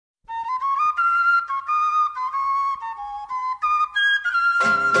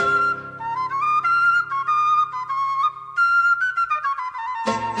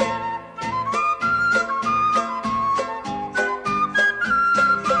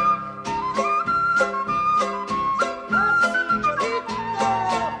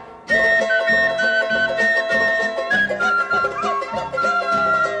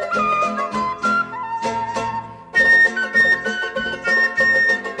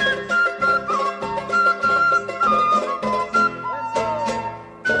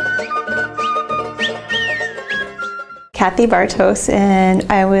Kathy Bartos, and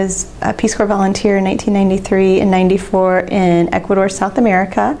I was a Peace Corps volunteer in 1993 and 94 in Ecuador, South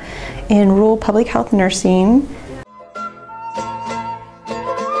America, in rural public health nursing.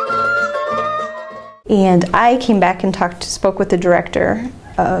 And I came back and spoke with the director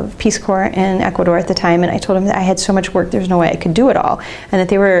of Peace Corps in Ecuador at the time, and I told him that I had so much work, there's no way I could do it all, and that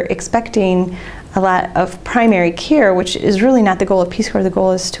they were expecting a lot of primary care, which is really not the goal of Peace Corps. The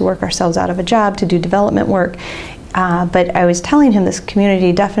goal is to work ourselves out of a job, to do development work. But I was telling him this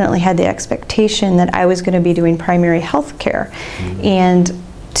community definitely had the expectation that I was going to be doing primary health care, and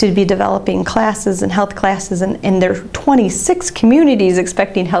to be developing classes and health classes, and there are 26 communities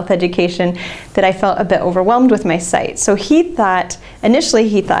expecting health education, that I felt a bit overwhelmed with my site. So he thought, initially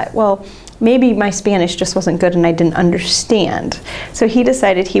he thought, well, maybe my Spanish just wasn't good and I didn't understand. So he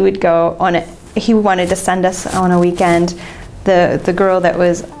decided he would go on it. He wanted to send us on a weekend. The girl that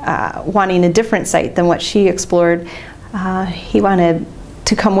was wanting a different site than what she explored, he wanted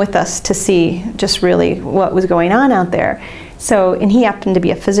to come with us to see just really what was going on out there. So, and he happened to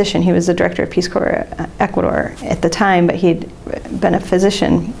be a physician. He was the director of Peace Corps Ecuador at the time, but he'd been a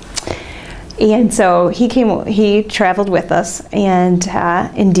physician. And so he traveled with us, and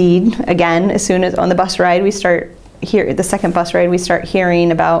indeed, again, as soon as on the bus ride, the second bus ride, we start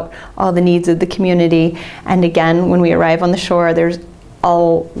hearing about all the needs of the community. And again, when we arrive on the shore, there's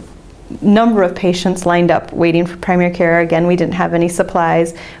a number of patients lined up waiting for primary care. Again, we didn't have any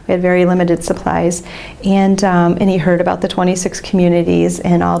supplies. We had very limited supplies. And he heard about the 26 communities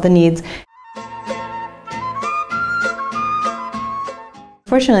and all the needs.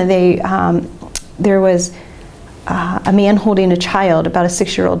 Fortunately, there was a man holding a child, about a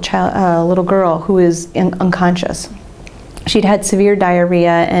 6-year-old child, little girl, who was unconscious. She'd had severe diarrhea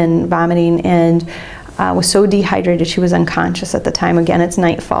and vomiting, and was so dehydrated she was unconscious at the time. Again, it's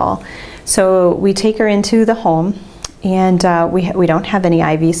nightfall. So we take her into the home, and we don't have any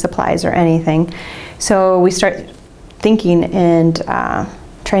IV supplies or anything. So we start thinking and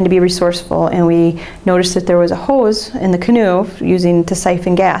trying to be resourceful, and we noticed that there was a hose in the canoe to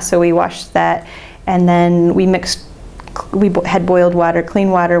siphon gas. So we washed that, and then we had boiled water, clean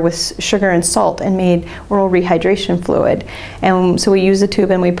water with sugar and salt, and made oral rehydration fluid. And so we used a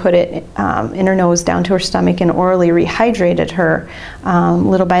tube and we put it in her nose down to her stomach and orally rehydrated her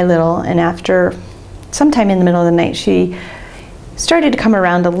little by little. And after sometime in the middle of the night, she started to come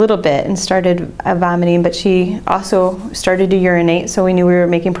around a little bit and started vomiting, but she also started to urinate, so we knew we were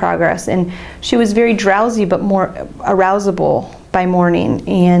making progress. And she was very drowsy but more arousable by morning.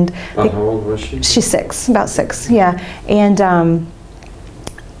 And how old was she? She's 6, about 6, yeah. And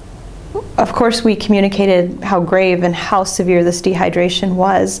of course we communicated how grave and how severe this dehydration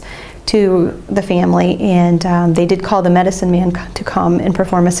was to the family, and they did call the medicine man to come and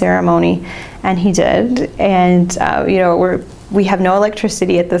perform a ceremony, and he did. And you know, we have no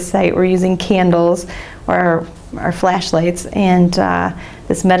electricity at this site. We're using candles or our flashlights, and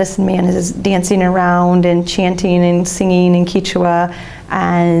this medicine man is dancing around and chanting and singing in Quechua,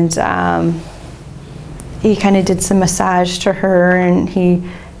 and he kind of did some massage to her, and he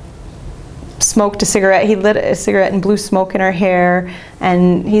smoked a cigarette. He lit a cigarette and blew smoke in her hair,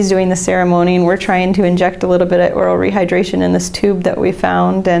 and he's doing the ceremony, and we're trying to inject a little bit of oral rehydration in this tube that we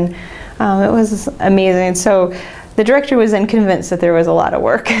found, and it was amazing. So the director was then convinced that there was a lot of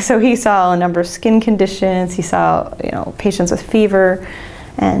work. So he saw a number of skin conditions, he saw, you know, patients with fever,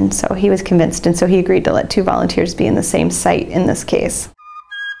 and so he was convinced, and so he agreed to let 2 volunteers be in the same site in this case.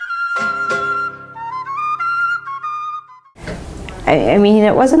 I mean,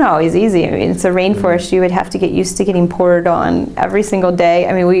 it wasn't always easy. I mean, it's a rainforest. You would have to get used to getting poured on every single day.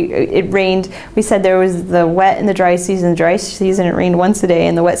 I mean, it rained. We said there was the wet and the dry season. The dry season, it rained once a day,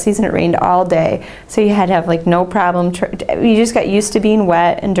 and the wet season, it rained all day. So you had to have like no problem. You just got used to being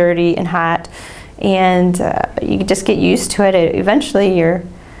wet and dirty and hot, and you just get used to it. Eventually, you're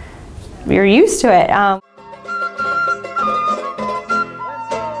used to it.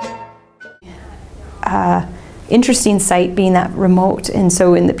 Interesting site being that remote, and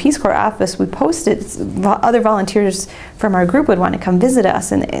so in the Peace Corps office we posted, other volunteers from our group would want to come visit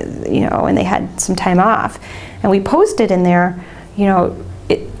us, and you know, and they had some time off, and we posted in there, you know,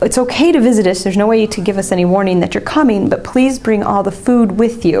 it's okay to visit us, there's no way to give us any warning that you're coming, but please bring all the food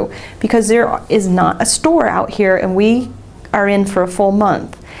with you, because there is not a store out here, and we are in for a full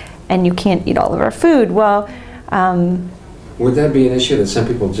month, and you can't eat all of our food. Well, would that be an issue that some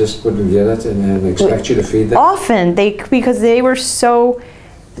people just wouldn't get it and expect you to feed them? Often, because they were so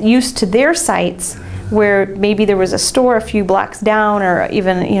used to their sites where maybe there was a store a few blocks down or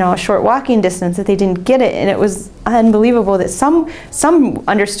even, you know, a short walking distance, that they didn't get it. And it was unbelievable that some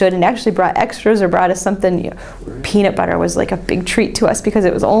understood and actually brought extras or brought us something. You know, peanut butter was like a big treat to us because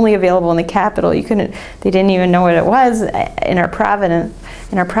it was only available in the capital. You couldn't, they didn't even know what it was in our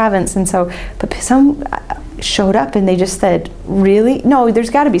province. And so, but some showed up and they just said, really? No, there's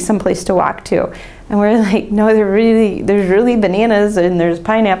got to be some place to walk to. And we're like, no, there's really bananas and there's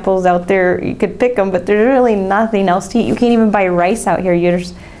pineapples out there. You could pick them, but there's really nothing else to eat. You can't even buy rice out here.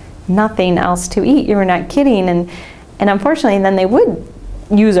 There's nothing else to eat. You were not kidding. And unfortunately, then they would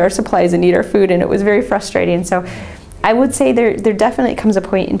use our supplies and eat our food, and it was very frustrating. So I would say there definitely comes a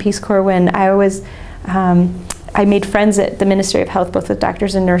point in Peace Corps when I made friends at the Ministry of Health, both with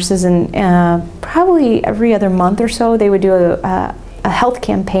doctors and nurses, and probably every other month or so they would do a health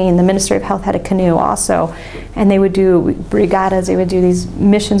campaign. The Ministry of Health had a canoe also, and they would do brigadas. They would do these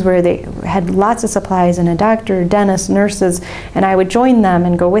missions where they had lots of supplies and a doctor, dentist, nurses, and I would join them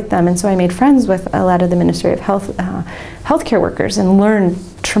and go with them. And so I made friends with a lot of the Ministry of Health healthcare workers and learned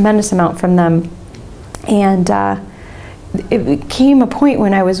a tremendous amount from them. And it became a point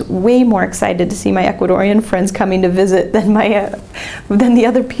when I was way more excited to see my Ecuadorian friends coming to visit than the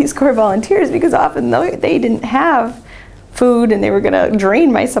other Peace Corps volunteers, because often they didn't have food and they were going to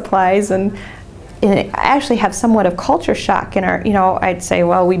drain my supplies. And I actually have somewhat of culture shock in our, you know, I'd say,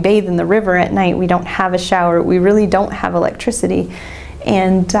 well, we bathe in the river at night, we don't have a shower, we really don't have electricity.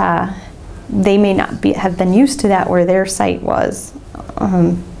 And they may not have been used to that where their site was.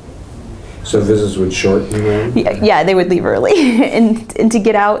 So visits would shorten? Yeah, they would leave early. and to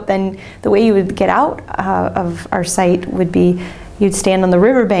get out, then the way you would get out of our site would be you'd stand on the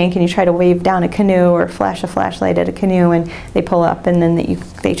riverbank and you try to wave down a canoe or flash a flashlight at a canoe, and they pull up, and then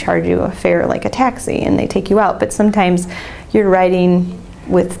they charge you a fare like a taxi and they take you out. But sometimes you're riding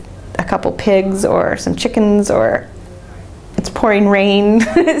with a couple pigs or some chickens, or it's pouring rain.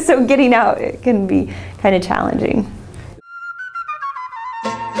 So getting out, it can be kind of challenging.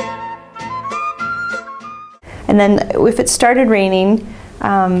 And then if it started raining,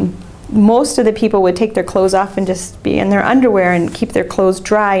 most of the people would take their clothes off and just be in their underwear and keep their clothes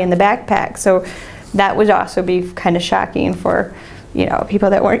dry in the backpack. So that would also be kind of shocking for, you know, people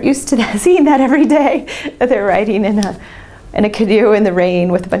that weren't used to that, seeing that every day, that they're riding in a canoe in the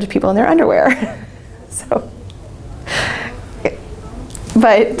rain with a bunch of people in their underwear. So,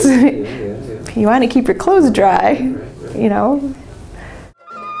 but you want to keep your clothes dry, you know.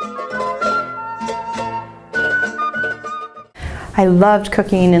 I loved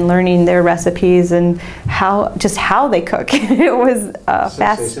cooking and learning their recipes and how they cook. It was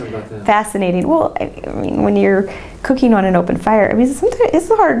fascinating. Well, I mean, when you're cooking on an open fire, I mean, sometimes it's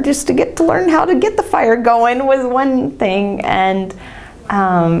hard just to learn how to get the fire going was one thing, and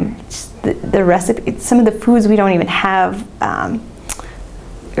the recipe, some of the foods we don't even have,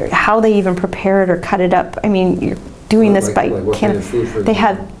 how they even prepare it or cut it up. I mean, you're doing this by they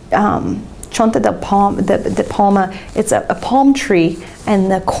had. Chonta de palma, it's a palm tree, and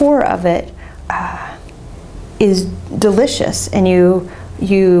the core of it is delicious, and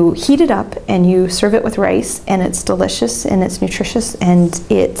you heat it up and you serve it with rice, and it's delicious and it's nutritious, and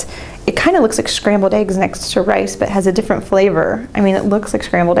it kind of looks like scrambled eggs next to rice, but has a different flavor. I mean, it looks like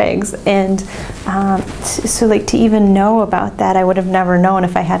scrambled eggs, and so like to even know about that, I would have never known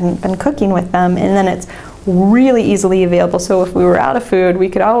if I hadn't been cooking with them. And then it's really easily available, so if we were out of food, we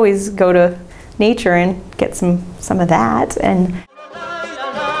could always go to nature and get some of that. And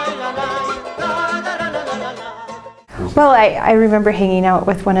well, I remember hanging out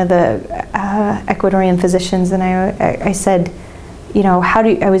with one of the Ecuadorian physicians, and I said, you know,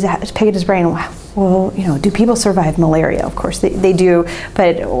 I was picking his brain. Well, you know, do people survive malaria? Of course they do,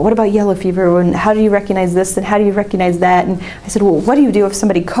 but what about yellow fever? And how do you recognize this and how do you recognize that? And I said, well, what do you do if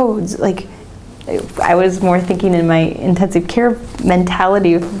somebody codes? Like, I was more thinking in my intensive care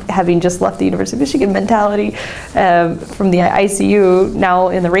mentality of having just left the University of Michigan mentality from the ICU, now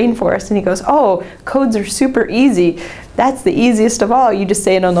in the rainforest. And he goes, oh, codes are super easy. That's the easiest of all. You just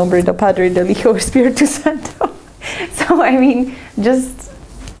say, en nombre del Padre, del Hijo, Espíritu Santo. So, I mean, just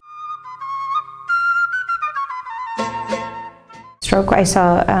stroke. I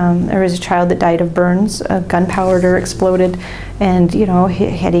saw there was a child that died of burns. Gunpowder exploded, and you know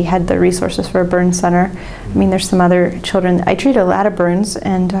he had the resources for a burn center. I mean, there's some other children. I treated a lot of burns,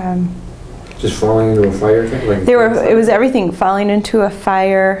 and just falling into a fire. Like it was everything, falling into a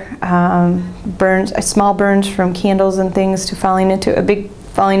fire, burns, small burns from candles and things, to falling into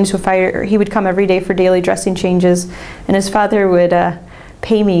a fire. He would come every day for daily dressing changes, and his father would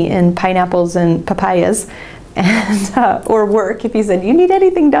pay me in pineapples and papayas and or work. If he said, you need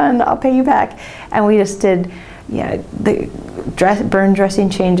anything done, I'll pay you back. And we just did, yeah, the burn dressing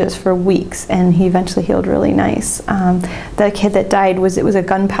changes for weeks, and he eventually healed really nice. The kid that died, it was a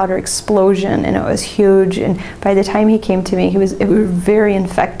gunpowder explosion, and it was huge, and by the time he came to me, it was very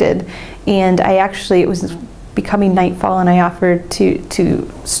infected, and it was becoming nightfall, and I offered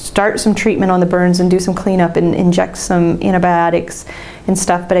to start some treatment on the burns and do some cleanup and inject some antibiotics and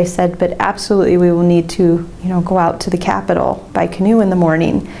stuff, but I said, but absolutely we will need to, go out to the Capitol by canoe in the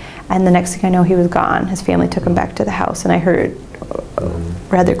morning. And the next thing I know, he was gone. His family took him back to the house, and I heard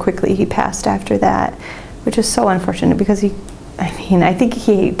rather quickly he passed after that, which is so unfortunate because I think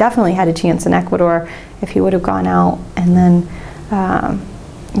he definitely had a chance in Ecuador if he would have gone out, and then,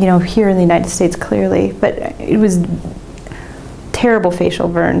 here in the United States clearly, but it was terrible facial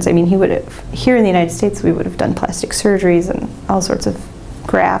burns. I mean, here in the United States, we would have done plastic surgeries and all sorts of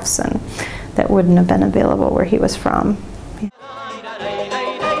grafts, and that wouldn't have been available where he was from.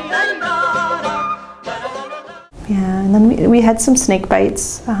 Yeah, and then we had some snake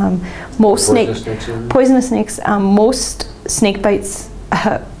bites. Poisonous snakes. Most snake bites,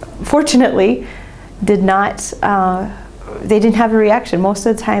 fortunately, did not. They didn't have a reaction. Most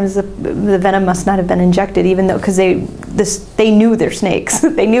of the times, the venom must not have been injected, even though because they knew they're snakes.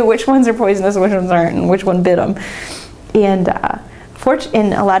 They knew which ones are poisonous, which ones aren't, and which one bit them. And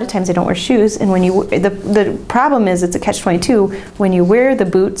a lot of times they don't wear shoes, and when the problem is it's a catch-22. When you wear the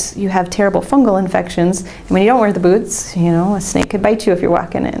boots, you have terrible fungal infections, and when you don't wear the boots, a snake could bite you if you're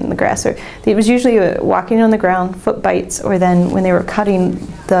walking in the grass. Or it was usually walking on the ground, foot bites, or then when they were cutting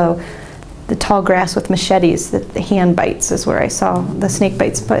the tall grass with machetes, the hand bites is where I saw the snake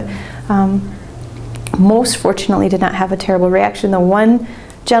bites. But most fortunately did not have a terrible reaction. The one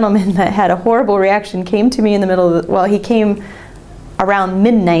gentleman that had a horrible reaction came to me in the middle of he came around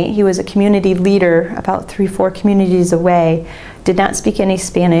midnight. He was a community leader about 3-4 communities away, did not speak any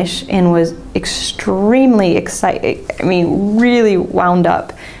Spanish, and was extremely excited, really wound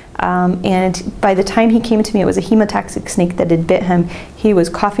up. And by the time he came to me, it was a hemotoxic snake that had bit him. He was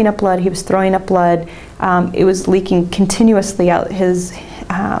coughing up blood, he was throwing up blood, it was leaking continuously out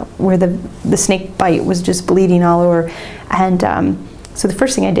where the snake bite was just bleeding all over. And so the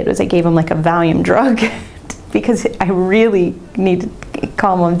first thing I did was I gave him like a Valium drug because I really need to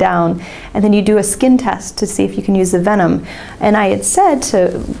calm him down. And then you do a skin test to see if you can use the venom. And I had said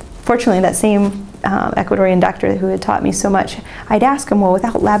fortunately, that same Ecuadorian doctor who had taught me so much, I'd ask him, well,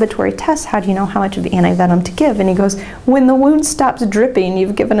 without laboratory tests, how do you know how much of the anti-venom to give? And he goes, when the wound stops dripping,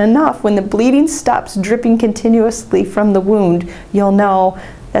 you've given enough. When the bleeding stops dripping continuously from the wound, you'll know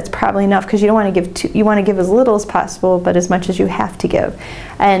that's probably enough, because you don't want to give you want to give as little as possible, but as much as you have to give.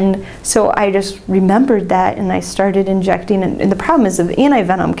 And so I just remembered that, and I started injecting. And the problem is, the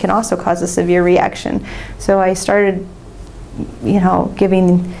anti-venom can also cause a severe reaction. So I started,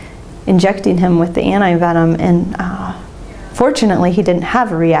 injecting him with the anti-venom, and fortunately he didn't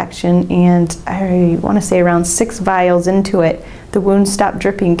have a reaction, and I want to say around 6 vials into it, the wound stopped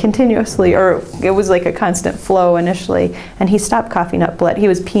dripping continuously, or it was like a constant flow initially, and he stopped coughing up blood. He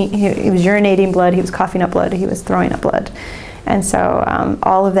was urinating blood, he was coughing up blood, he was throwing up blood. And so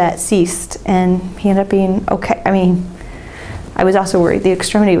all of that ceased, and he ended up being okay. I was also worried. The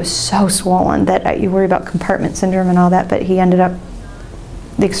extremity was so swollen that you worry about compartment syndrome and all that, but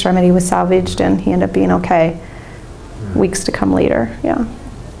the extremity was salvaged, and he ended up being okay weeks to come later. Yeah.